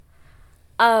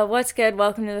What's good?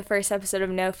 Welcome to the first episode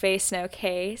of No Face, No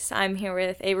Case. I'm here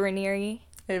with Ava Ranieri.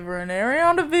 Ava Ranieri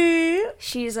on the beat.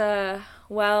 She's a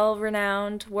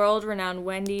world-renowned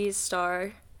Wendy's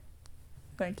star.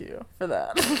 Thank you for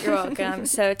that. You're welcome.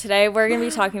 So today we're going to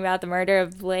be talking about the murder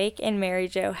of Blake and Mary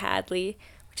Jo Hadley,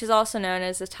 which is also known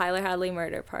as the Tyler Hadley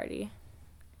murder party.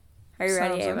 Are you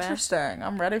ready, Ava? Sounds interesting.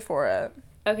 I'm ready for it.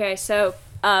 Okay, so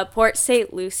Port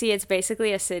St. Lucie, it's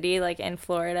basically a city like in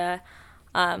Florida,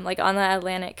 like on the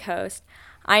Atlantic coast.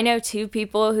 I know two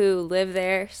people who live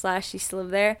there / used to live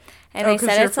there, and they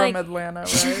said it's like Atlanta, right?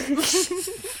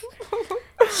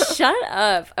 Shut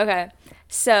up. Okay,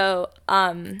 so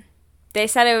they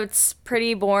said it was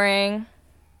pretty boring,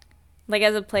 like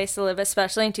as a place to live,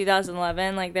 especially in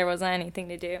 2011. Like there wasn't anything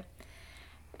to do.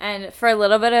 And for a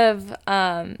little bit of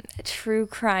true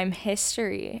crime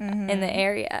history in the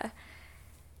area,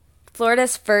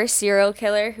 Florida's first serial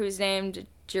killer, who's named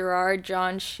Gerard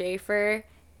John Schaefer,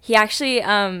 he actually,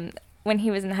 when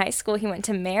he was in high school, he went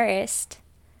to Marist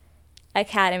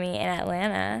Academy in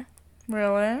Atlanta.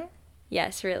 Really?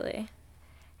 Yes, really.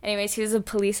 Anyways, he was a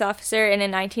police officer, and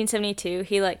in 1972,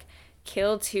 he,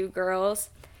 killed two girls,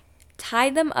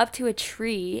 tied them up to a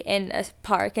tree in a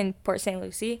park in Port St.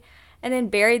 Lucie, and then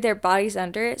buried their bodies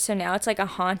under it, so now it's like a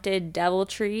haunted devil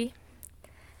tree.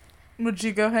 Would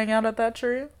you go hang out at that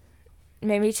tree?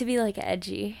 Maybe to be,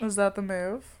 edgy. Was that the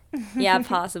move? Yeah,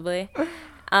 possibly.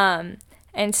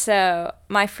 And so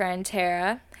my friend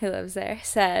Tara, who lives there,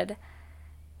 said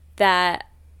that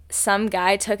some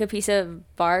guy took a piece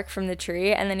of bark from the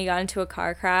tree and then he got into a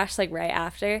car crash, right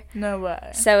after. No way.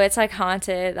 So it's,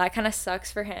 haunted. That kind of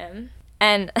sucks for him.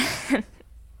 And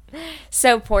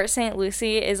so Port St.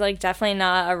 Lucie is, definitely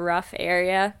not a rough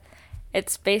area.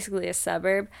 It's basically a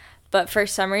suburb. But for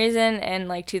some reason,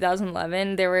 in,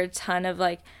 2011, there were a ton of,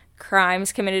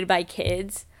 crimes committed by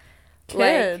kids.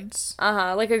 Kids?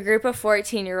 A group of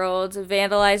 14-year-olds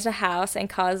vandalized a house and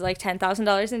caused,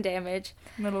 $10,000 in damage.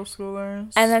 Middle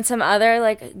schoolers. And then some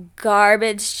other,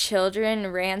 garbage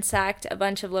children ransacked a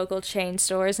bunch of local chain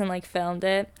stores and, filmed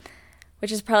it,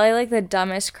 which is probably, the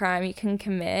dumbest crime you can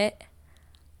commit.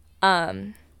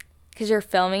 Because you're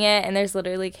filming it and there's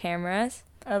literally cameras.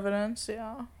 Evidence,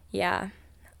 yeah. Yeah.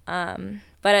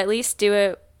 But at least do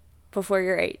it before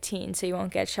you're 18 so you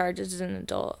won't get charged as an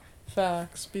adult.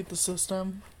 Facts. Beat the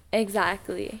system.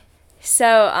 Exactly.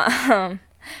 So,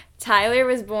 Tyler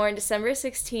was born December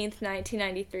 16th,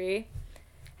 1993,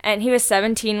 and he was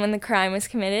 17 when the crime was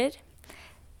committed.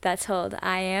 That's how old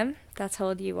I am. That's how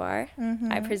old you are,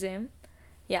 I presume.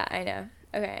 Yeah, I know.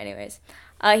 Okay, anyways.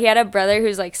 He had a brother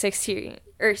who's 6 years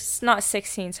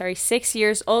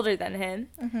older than him.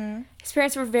 Mm-hmm. His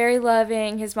parents were very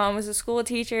loving. His mom was a school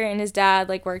teacher, and his dad,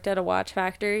 worked at a watch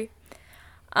factory.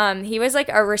 He was,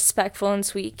 a respectful and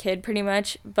sweet kid, pretty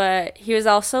much, but he was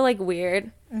also,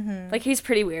 weird. Mm-hmm. He's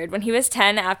pretty weird. When he was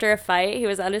 10, after a fight, he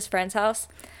was at his friend's house.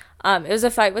 It was a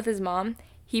fight with his mom.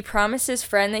 He promised his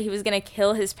friend that he was going to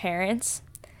kill his parents,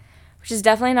 which is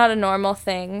definitely not a normal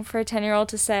thing for a 10-year-old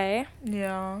to say.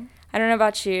 Yeah. I don't know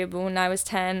about you, but when I was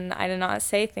 10, I did not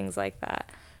say things like that.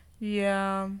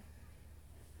 Yeah.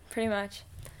 Pretty much.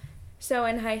 So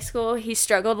in high school, he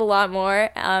struggled a lot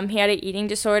more. He had an eating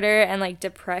disorder and,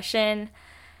 depression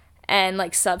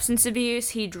and, substance abuse.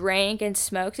 He drank and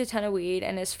smoked a ton of weed,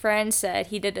 and his friends said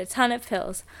he did a ton of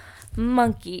pills.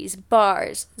 Monkeys,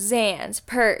 bars, Xans,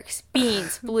 perks,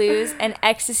 beans, blues, and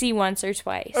ecstasy once or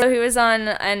twice. So he was on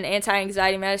an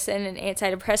anti-anxiety medicine and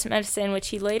antidepressant medicine, which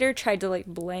he later tried to,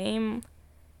 blame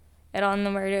it on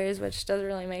the murders, which doesn't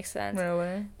really make sense.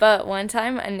 Really? But one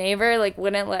time, a neighbor,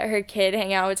 wouldn't let her kid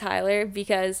hang out with Tyler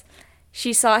because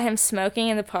she saw him smoking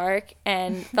in the park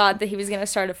and thought that he was going to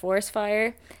start a forest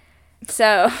fire.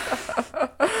 So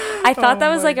I thought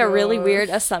that was, a really weird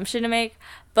assumption to make.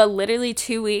 But literally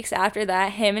 2 weeks after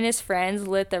that, him and his friends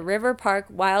lit the River Park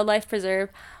Wildlife Preserve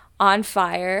on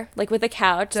fire, with a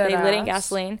couch. They lit it in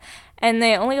gasoline. And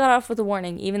they only got off with a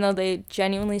warning, even though they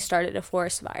genuinely started a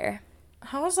forest fire.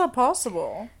 How is that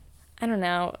possible? I don't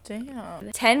know.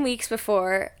 Damn. 10 weeks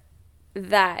before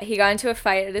that, he got into a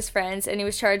fight at his friend's, and he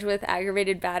was charged with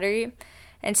aggravated battery.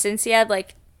 And since he had,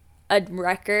 a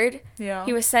record,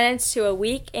 he was sentenced to a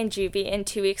week in juvie and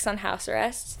 2 weeks on house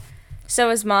arrest. So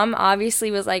his mom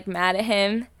obviously was, mad at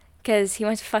him because he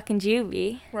went to fucking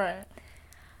juvie. Right.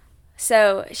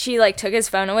 So she, took his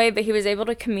phone away, but he was able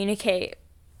to communicate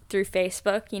through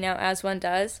Facebook, as one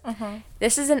does. Uh-huh.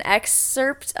 This is an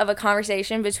excerpt of a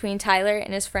conversation between Tyler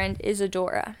and his friend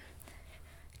Isadora.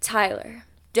 Tyler,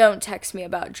 don't text me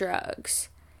about drugs.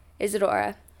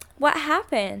 Isadora, what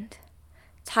happened?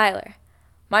 Tyler,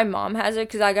 my mom has it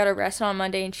because I got arrested on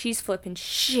Monday and she's flipping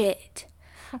shit.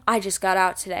 I just got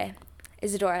out today.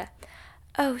 Isadora.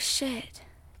 Oh, shit.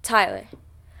 Tyler.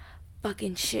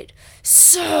 Fucking shit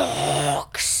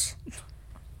sucks.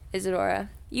 Isadora.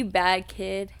 You bad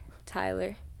kid.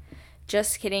 Tyler.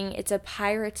 Just kidding. It's a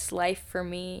pirate's life for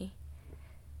me.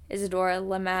 Isadora.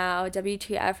 Lamau.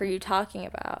 WTF are you talking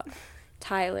about?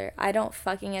 Tyler. I don't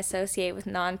fucking associate with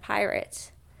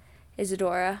non-pirates.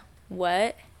 Isadora.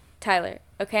 What? Tyler.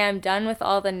 Okay, I'm done with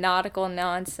all the nautical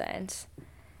nonsense.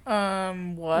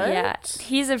 What? Yeah,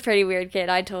 he's a pretty weird kid,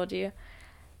 I told you.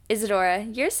 Isadora,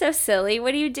 you're so silly.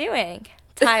 What are you doing?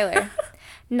 Tyler,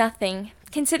 nothing.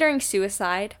 Considering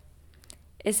suicide.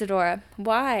 Isadora,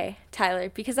 why? Tyler,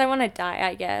 because I want to die,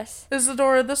 I guess.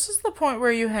 Isadora, this is the point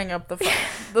where you hang up the phone.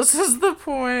 This is the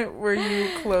point where you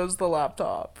close the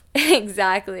laptop.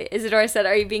 Exactly. Isadora said,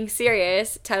 are you being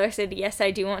serious? Tyler said, yes, I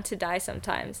do want to die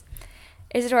sometimes.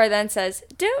 Isadora then says,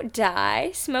 don't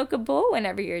die. Smoke a bowl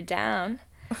whenever you're down.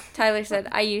 Tyler said,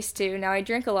 I used to. Now I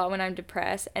drink a lot when I'm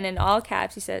depressed. And in all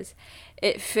caps, he says,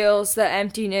 it fills the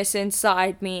emptiness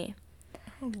inside me.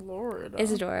 Oh, Lord.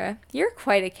 Isadora, you're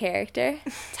quite a character.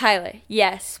 Tyler,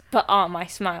 yes, but all my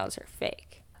smiles are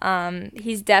fake.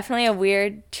 He's definitely a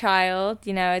weird child.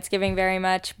 You know, it's giving very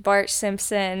much Bart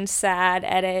Simpson, sad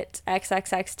edit,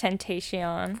 XXX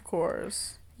Temptation. Of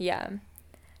course. Yeah.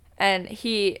 And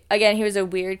he was a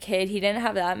weird kid. He didn't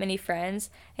have that many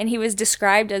friends. And he was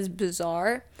described as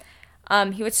bizarre.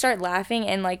 He would start laughing.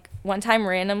 And, like, one time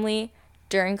randomly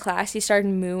during class, he started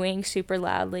mooing super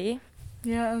loudly.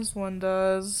 Yeah, as one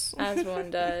does. As one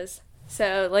does.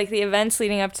 So, like, the events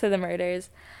leading up to the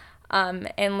murders.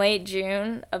 In late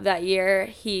June of that year,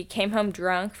 he came home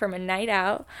drunk from a night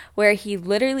out where he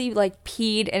literally, like,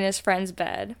 peed in his friend's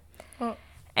bed. Oh.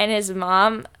 And his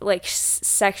mom, like,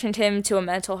 sectioned him to a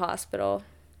mental hospital.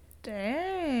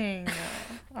 Dang.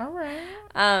 All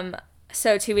right.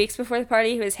 So 2 weeks before the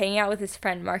party, he was hanging out with his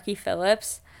friend Marky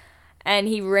Phillips. And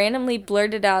he randomly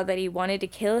blurted out that he wanted to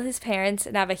kill his parents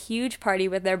and have a huge party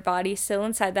with their bodies still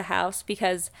inside the house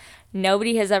because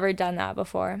nobody has ever done that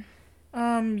before.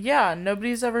 Yeah,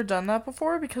 nobody's ever done that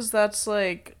before because that's,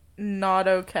 like, not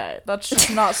okay. That's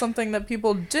just not something that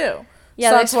people do.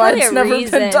 Yeah, so that's why it's never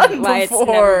been done why before. It's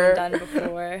never been done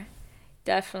before.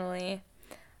 Definitely.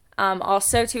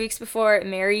 Also, 2 weeks before,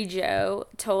 Mary Jo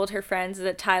told her friends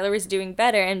that Tyler was doing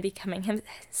better and becoming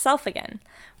himself again,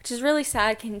 which is really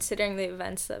sad considering the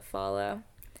events that follow.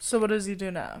 So what does he do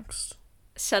next?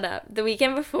 Shut up. The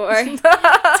weekend before,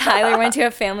 Tyler went to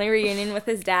a family reunion with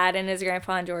his dad and his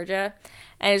grandpa in Georgia,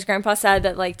 and his grandpa said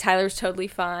that, like, Tyler was totally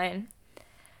fine.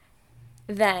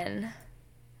 Then,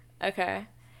 okay,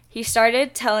 he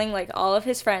started telling, like, all of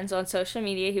his friends on social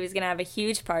media he was going to have a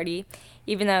huge party,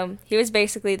 even though he was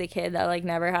basically the kid that, like,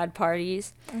 never had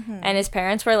parties. Mm-hmm. And his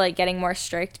parents were, like, getting more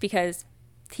strict because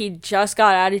he just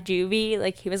got out of juvie,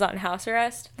 like, he was on house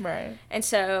arrest. Right. And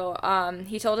so,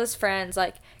 he told his friends,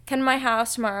 like, come to my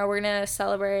house tomorrow, we're going to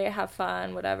celebrate, have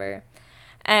fun, whatever.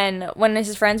 And when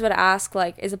his friends would ask,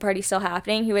 like, is the party still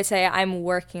happening, he would say, I'm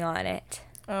working on it.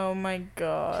 Oh my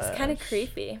god. It's kind of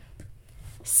creepy.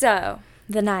 So,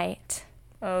 the night.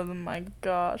 Oh my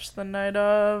gosh, the night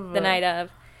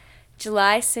of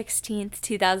July 16th,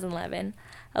 2011.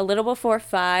 A little before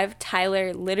 5,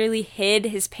 Tyler literally hid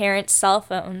his parents' cell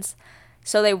phones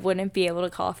so they wouldn't be able to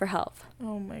call for help.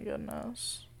 Oh my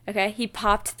goodness. Okay, he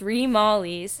popped 3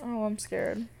 mollies. Oh, I'm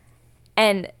scared.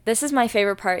 And this is my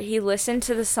favorite part. He listened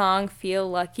to the song Feel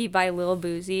Lucky by Lil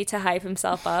Boozy to hype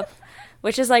himself up,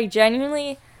 which is, like,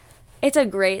 genuinely, it's a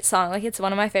great song. Like, it's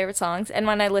one of my favorite songs. And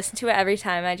when I listen to it every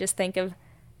time, I just think of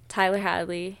Tyler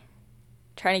Hadley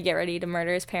trying to get ready to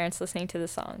murder his parents listening to the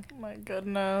song. Oh my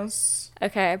goodness.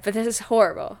 Okay, but this is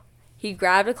horrible. He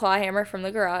grabbed a claw hammer from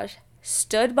the garage,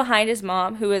 stood behind his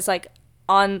mom, who was, like,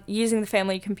 on using the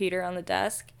family computer on the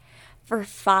desk, for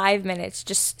 5 minutes,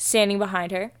 just standing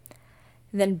behind her.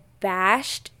 Then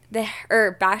bashed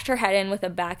her head in with the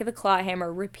back of the claw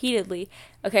hammer repeatedly.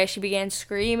 Okay, she began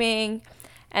screaming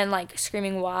and, like,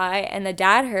 screaming why, and the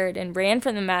dad heard and ran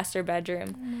from the master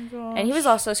bedroom. Oh my gosh. And he was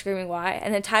also screaming why,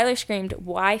 and then Tyler screamed,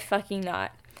 why fucking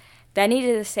not? Then he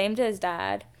did the same to his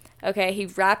dad. Okay, he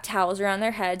wrapped towels around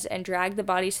their heads and dragged the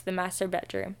bodies to the master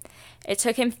bedroom. It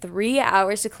took him 3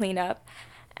 hours to clean up,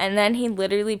 and then he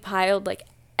literally piled, like,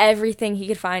 everything he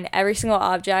could find, every single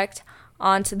object,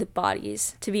 onto the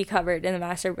bodies to be covered in the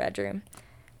master bedroom.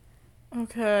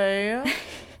 Okay.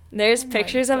 There's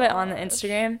pictures of it on the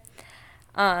Instagram.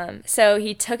 So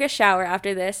he took a shower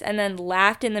after this and then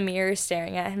laughed in the mirror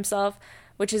staring at himself,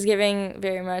 which is giving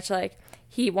very much, like,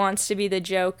 he wants to be the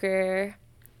Joker.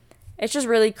 It's just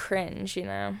really cringe, you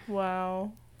know?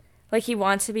 Wow. Like, he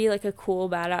wants to be, like, a cool,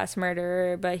 badass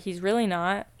murderer, but he's really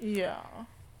not. Yeah.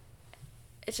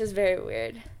 It's just very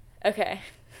weird. Okay.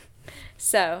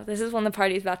 So, this is when the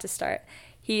party's about to start.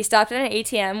 He stopped at an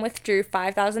ATM, withdrew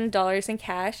 $5,000 in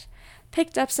cash,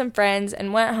 picked up some friends,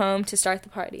 and went home to start the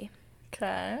party.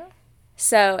 Okay.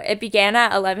 So, it began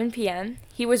at 11 p.m.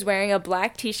 He was wearing a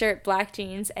black t-shirt, black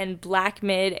jeans, and black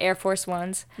mid Air Force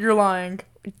Ones. You're lying.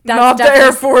 Not the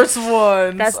Air Force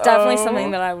Ones. That's definitely something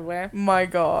that I would wear. My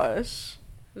gosh.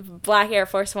 Black Air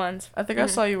Force Ones. I think I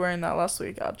saw you wearing that last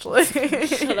week, actually.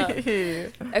 Shut up.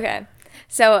 Okay.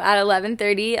 So at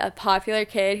 11:30, a popular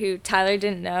kid who Tyler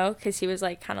didn't know because he was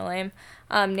like kind of lame,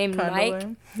 named Mike,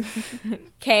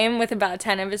 came with about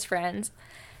 10 of his friends.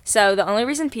 So the only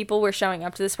reason people were showing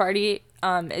up to this party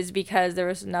is because there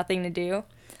was nothing to do.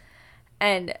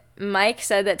 And Mike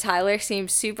said that Tyler seemed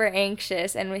super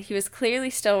anxious, and when he was clearly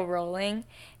still rolling,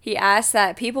 he asked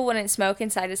that people wouldn't smoke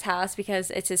inside his house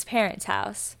because it's his parents'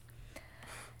 house.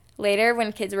 Later,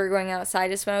 when kids were going outside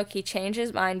to smoke, he changed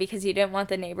his mind because he didn't want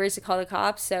the neighbors to call the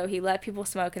cops, so he let people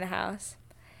smoke in the house.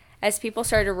 As people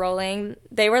started rolling,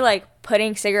 they were like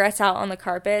putting cigarettes out on the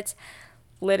carpets,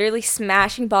 literally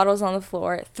smashing bottles on the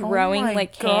floor, throwing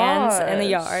like cans in the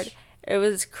yard. It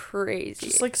was crazy.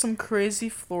 Just like some crazy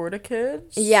Florida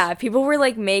kids? Yeah, people were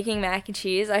like making mac and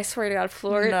cheese. I swear to God,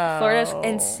 Florida's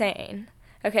insane.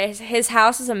 Okay, his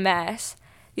house is a mess.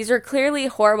 These were clearly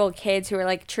horrible kids who were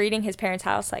like treating his parents'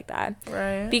 house like that.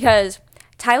 Right. Because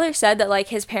Tyler said that like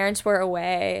his parents were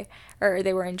away or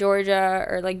they were in Georgia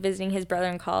or like visiting his brother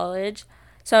in college.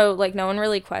 So like no one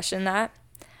really questioned that.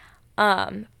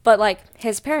 But like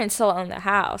his parents still own the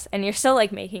house and you're still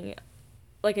like making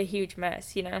like a huge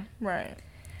mess, you know? Right.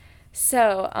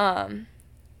 So,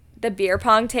 the beer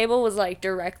pong table was like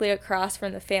directly across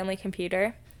from the family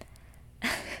computer.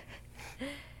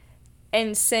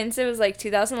 And since it was like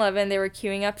 2011, they were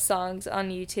queuing up songs on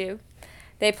YouTube.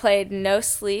 They played No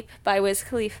Sleep by Wiz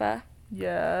Khalifa.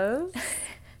 Yes.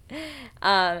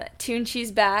 Tune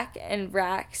She's Back and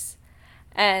Rax.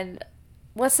 And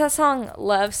what's that song?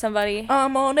 Love Somebody?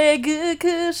 I'm on a good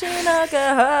cushion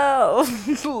alcohol.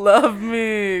 Love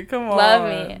Me. Come on. Love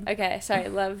Me. Okay, sorry.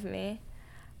 Love Me.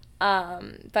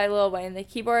 By Lil Wayne. The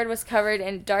keyboard was covered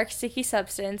in dark, sticky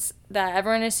substance that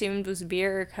everyone assumed was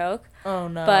beer or Coke. Oh,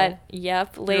 no. But,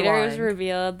 yep, later it was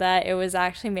revealed that it was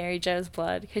actually Mary Jo's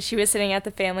blood because she was sitting at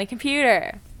the family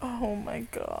computer. Oh, my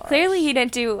God. Clearly, he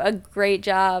didn't do a great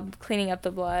job cleaning up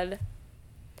the blood.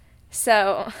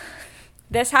 So,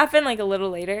 this happened, like, a little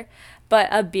later. But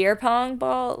a beer pong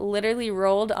ball literally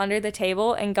rolled under the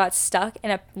table and got stuck in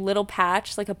a little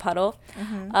patch, like a puddle,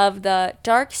 of the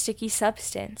dark, sticky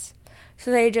substance.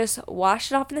 So they just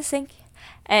washed it off in the sink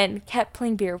and kept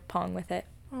playing beer pong with it.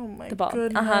 Oh, my the ball.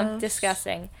 goodness.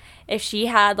 Disgusting. If she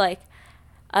had, like,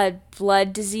 a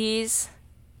blood disease,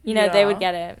 you know, they would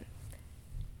get it.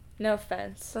 No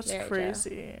offense. That's Mary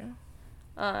crazy.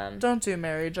 Jo. Don't do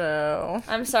Mary Jo.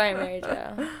 I'm sorry, Mary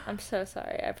Jo. I'm so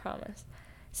sorry, I promise.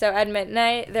 So at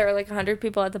midnight, there were like 100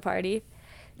 people at the party.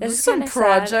 This is some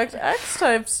Project X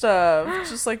type stuff.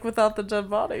 Just like without the dead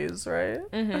bodies, right?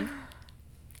 Mm-hmm.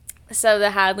 So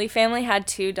the Hadley family had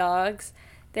 2 dogs.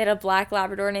 They had a black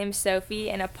Labrador named Sophie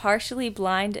and a partially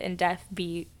blind and deaf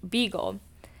beagle.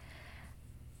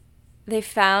 They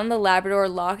found the Labrador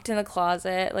locked in the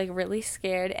closet, like really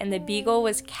scared, and the beagle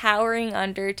was cowering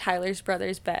under Tyler's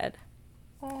brother's bed,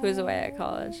 who was away at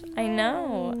college. I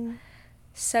know.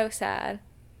 So sad.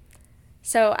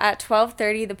 So at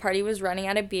 12:30, the party was running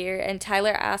out of beer, and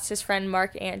Tyler asked his friend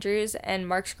Mark Andrews and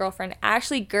Mark's girlfriend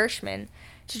Ashley Gershman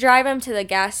to drive him to the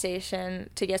gas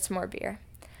station to get some more beer.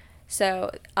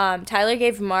 So Tyler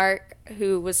gave Mark,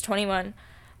 who was 21,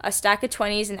 a stack of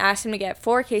 20s and asked him to get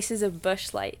 4 cases of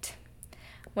Busch Light.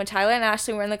 When Tyler and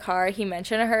Ashley were in the car, he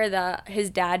mentioned to her that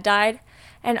his dad died,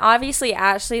 and obviously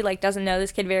Ashley like doesn't know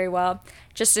this kid very well,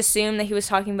 just assumed that he was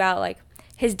talking about like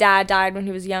his dad died when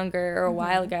he was younger or a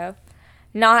while ago.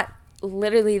 Not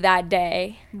literally that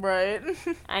day. Right.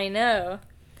 I know.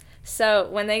 So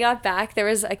when they got back, there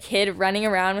was a kid running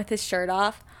around with his shirt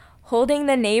off, holding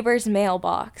the neighbor's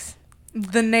mailbox.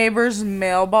 The neighbor's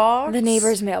mailbox? The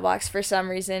neighbor's mailbox for some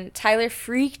reason. Tyler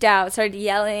freaked out, started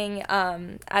yelling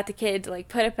at the kid to like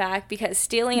put it back because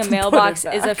stealing a mailbox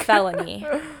is a felony.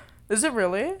 Is it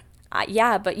really?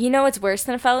 Yeah, but you know what's worse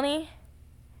than a felony?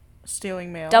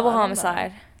 Stealing mail. Double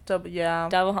homicide.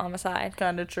 Double homicide.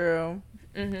 Kind of true.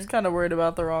 Mm-hmm. He's kind of worried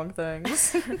about the wrong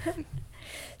things.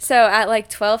 So at like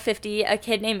 12:50, a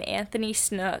kid named Anthony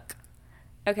Snook,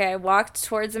 walked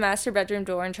towards the master bedroom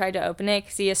door and tried to open it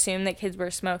because he assumed that kids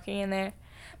were smoking in there.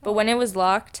 But when it was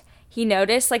locked, he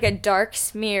noticed like a dark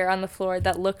smear on the floor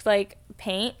that looked like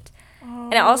paint,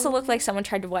 and it also looked like someone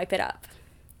tried to wipe it up.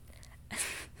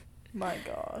 My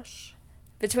gosh.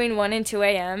 Between 1 and 2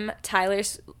 a.m.,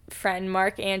 Tyler's friend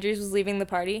Mark Andrews was leaving the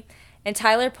party, and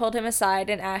Tyler pulled him aside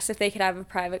and asked if they could have a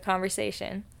private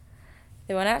conversation.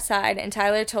 They went outside, and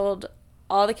Tyler told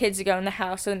all the kids to go in the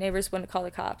house so the neighbors wouldn't call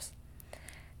the cops.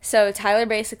 So Tyler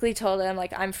basically told him,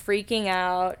 like, I'm freaking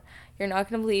out. You're not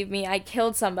going to believe me. I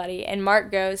killed somebody. And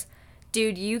Mark goes,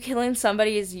 dude, you killing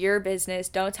somebody is your business.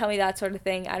 Don't tell me that sort of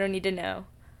thing. I don't need to know.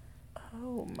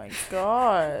 Oh, my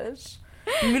gosh.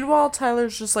 Meanwhile,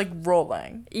 Tyler's just, like,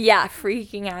 rolling. Yeah,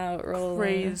 freaking out, rolling.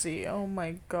 Crazy. Oh,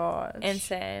 my gosh.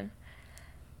 Insane.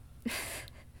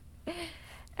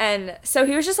 And so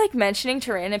he was just, like, mentioning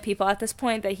to random people at this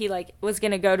point that he, like, was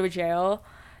going to go to jail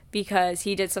because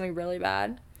he did something really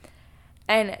bad.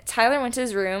 And Tyler went to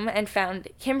his room and found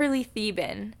Kimberly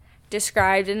Theben,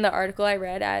 described in the article I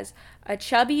read as a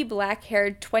chubby,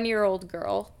 black-haired 20-year-old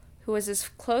girl who was his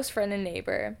close friend and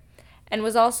neighbor, and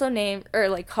was also named, or,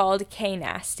 like, called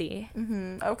K-Nasty.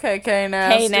 Mm-hmm. Okay,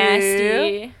 K-Nasty.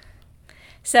 K-Nasty.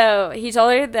 So he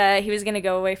told her that he was going to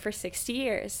go away for 60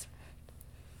 years.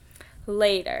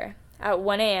 Later, at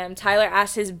 1 a.m., Tyler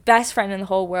asked his best friend in the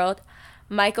whole world,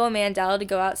 Michael Mandel, to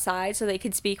go outside so they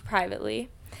could speak privately.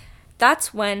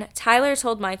 That's when Tyler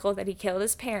told Michael that he killed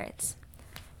his parents.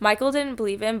 Michael didn't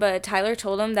believe him, but Tyler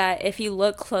told him that if you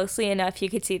look closely enough, you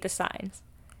could see the signs.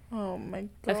 Oh, my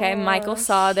gosh. Okay, Michael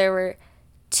saw there were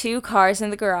 2 cars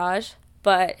in the garage,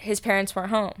 but his parents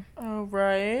weren't home. Oh,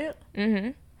 right.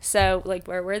 Mm-hmm. So, like,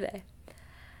 where were they?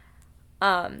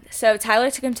 So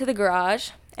Tyler took him to the garage,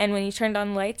 and when he turned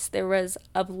on lights, there was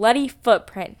a bloody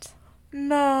footprint.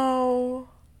 No.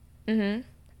 Mm-hmm.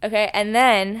 Okay, and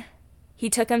then he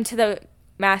took him to the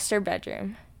master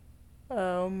bedroom.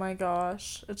 Oh, my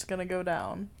gosh. It's gonna go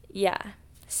down. Yeah.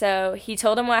 So he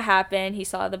told him what happened. He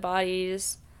saw the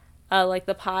bodies, like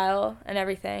the pile and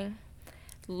everything.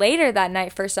 Later that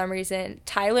night, for some reason,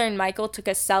 Tyler and Michael took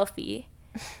a selfie,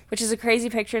 which is a crazy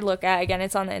picture to look at. Again,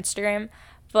 it's on the Instagram.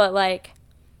 But, like...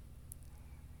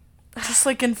 Just,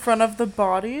 like, in front of the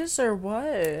bodies, or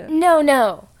what?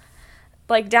 No.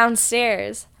 Like,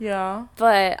 downstairs. Yeah.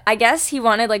 But I guess he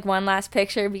wanted, like, one last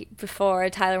picture before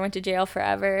Tyler went to jail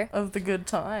forever. Of the good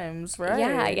times, right?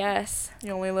 Yeah, I guess.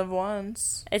 You only live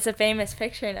once. It's a famous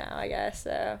picture now, I guess,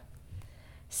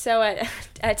 So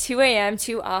at 2 a.m.,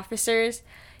 2 officers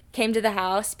came to the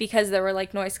house because there were,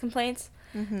 like, noise complaints.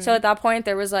 Mm-hmm. So at that point,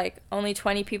 there was, like, only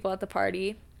 20 people at the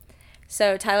party.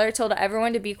 So Tyler told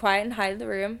everyone to be quiet and hide in the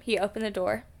room. He opened the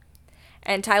door.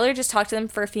 And Tyler just talked to them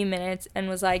for a few minutes and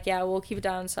was like, yeah, we'll keep it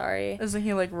down, sorry. Isn't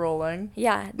he, like, rolling?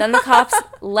 Yeah. Then the cops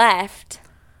left.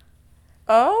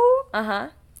 Oh? Uh-huh.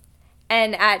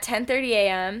 And at 10:30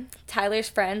 a.m., Tyler's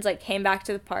friends, like, came back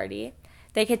to the party.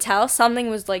 They could tell something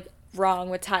was, like, wrong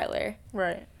with Tyler.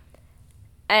 Right.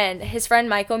 And his friend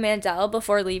Michael Mandel,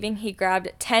 before leaving, he grabbed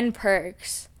 10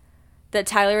 perks that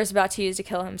Tyler was about to use to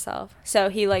kill himself. So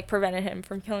he, like, prevented him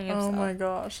from killing himself. Oh, my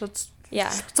gosh. That's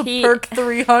a perk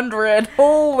 300.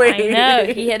 Holy. I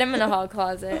know. He hid him in a hall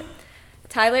closet.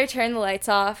 Tyler turned the lights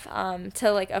off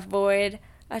to, like, avoid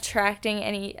attracting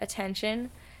any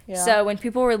attention. Yeah. So when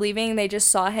people were leaving, they just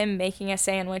saw him making a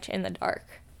sandwich in the dark.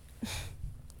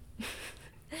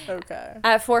 Okay.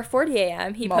 At 4:40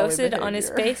 a.m., he posted on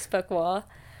his Facebook wall,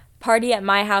 "Party at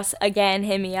my house again,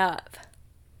 hit me up."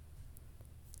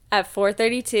 At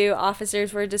 4:32,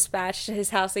 officers were dispatched to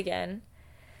his house again.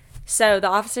 So the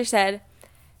officer said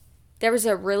there was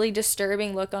a really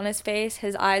disturbing look on his face.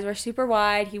 His eyes were super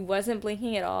wide. He wasn't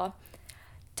blinking at all.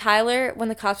 Tyler, when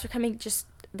the cops were coming,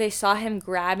 they saw him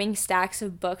grabbing stacks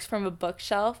of books from a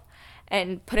bookshelf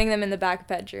and putting them in the back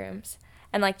bedrooms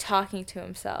and, like, talking to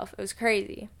himself. It was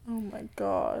crazy. Oh, my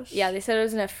gosh. Yeah, they said it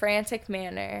was in a frantic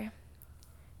manner.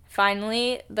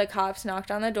 Finally, the cops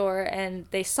knocked on the door, and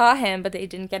they saw him, but they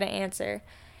didn't get an answer.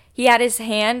 He had his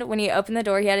hand, when he opened the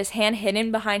door, he had his hand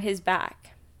hidden behind his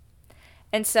back.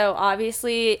 And so,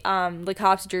 obviously, the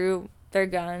cops drew their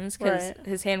guns because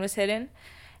his hand was hidden.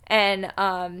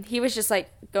 And he was just, like,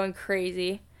 going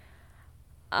crazy.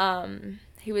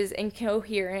 He was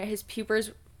incoherent. His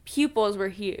pupils were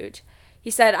huge. He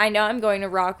said, "I know I'm going to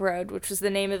Rock Road," which was the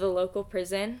name of the local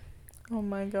prison. Oh,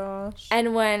 my gosh.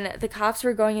 And when the cops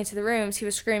were going into the rooms, he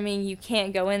was screaming, "You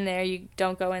can't go in there. You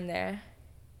don't go in there."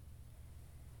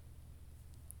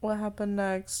 What happened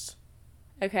next?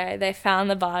 Okay, they found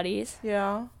the bodies.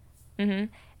 Yeah.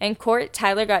 In court,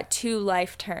 Tyler got 2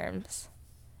 life terms.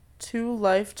 2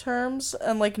 life terms?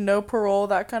 And, like, no parole,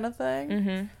 that kind of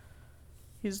thing?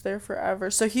 He's there forever.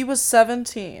 So he was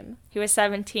 17. He was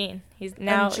 17. He's going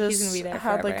to be there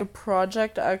forever. Had, like, a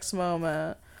Project X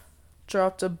moment,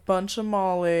 dropped a bunch of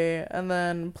Molly, and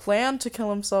then planned to kill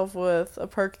himself with a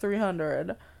Perk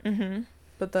 300.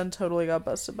 but then totally got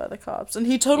busted by the cops. And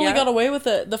he totally got away with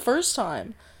it the first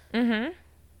time. Mm-hmm.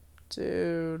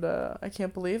 Dude, I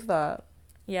can't believe that.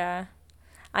 Yeah.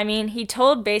 I mean, he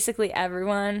told basically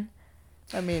everyone.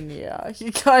 I mean, yeah, he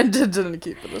kind of didn't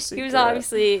keep it a secret. He was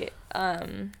obviously,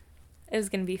 it was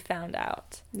going to be found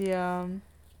out. Yeah.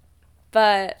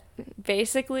 But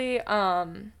basically,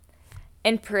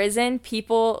 in prison,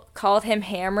 people called him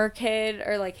Hammer Kid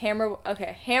or like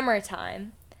Hammer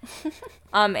Time.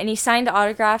 And he signed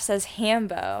autographs as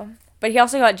Hambo, but he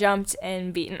also got jumped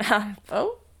and beaten up.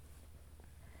 Oh?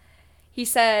 He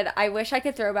said, I wish I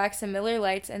could throw back some Miller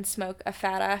Lights and smoke a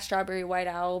fat-ass strawberry white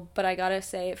owl, but I gotta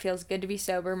say, it feels good to be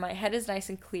sober. My head is nice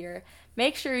and clear.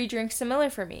 Make sure you drink some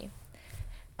Miller for me.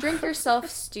 Drink yourself,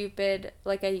 stupid,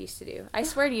 like I used to do. I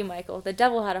swear to you, Michael, the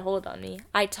devil had a hold on me.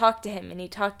 I talked to him, and he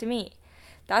talked to me.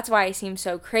 That's why I seem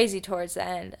so crazy towards the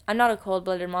end. I'm not a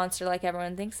cold-blooded monster like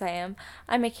everyone thinks I am.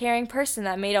 I'm a caring person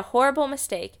that made a horrible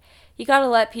mistake. You gotta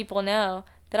let people know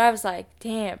that I was like,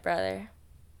 damn, brother.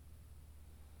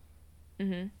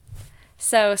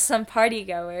 So some party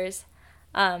goers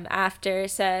after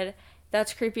said,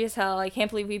 that's creepy as hell. I can't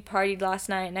believe we partied last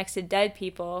night next to dead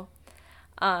people.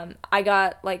 I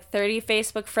got like 30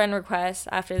 Facebook friend requests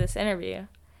after this interview.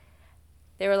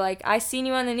 They were like, I seen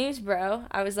you on the news, bro.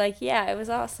 I was like, yeah, it was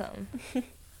awesome.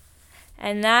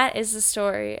 And that is the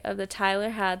story of the Tyler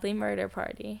Hadley murder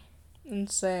party.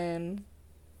 Insane.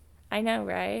 I know,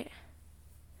 right?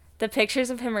 The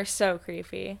pictures of him are so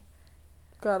creepy.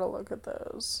 Gotta look at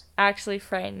those. Actually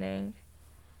frightening.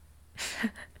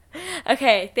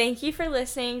 Okay, thank you for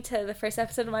listening to the first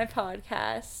episode of my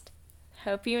podcast.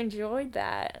 Hope you enjoyed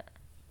that.